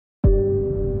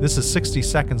This is 60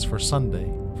 Seconds for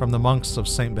Sunday from the monks of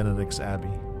St. Benedict's Abbey.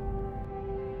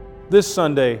 This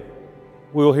Sunday,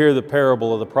 we will hear the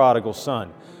parable of the prodigal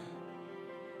son.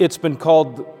 It's been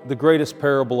called the greatest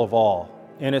parable of all,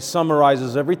 and it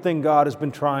summarizes everything God has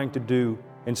been trying to do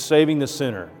in saving the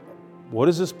sinner. What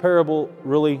does this parable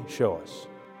really show us?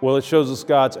 Well, it shows us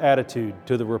God's attitude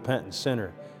to the repentant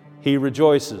sinner. He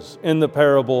rejoices. In the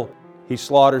parable, he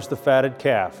slaughters the fatted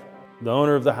calf. The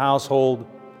owner of the household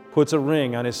puts a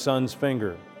ring on his son's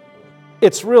finger.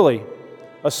 It's really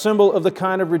a symbol of the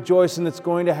kind of rejoicing that's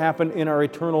going to happen in our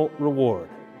eternal reward.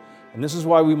 And this is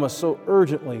why we must so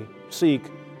urgently seek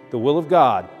the will of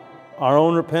God, our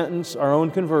own repentance, our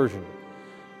own conversion,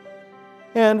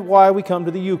 and why we come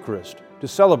to the Eucharist, to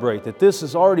celebrate that this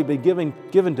has already been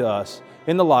given to us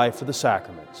in the life of the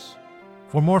sacraments.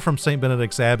 For more from St.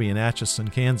 Benedict's Abbey in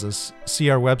Atchison, Kansas, see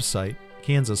our website,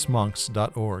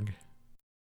 kansasmonks.org.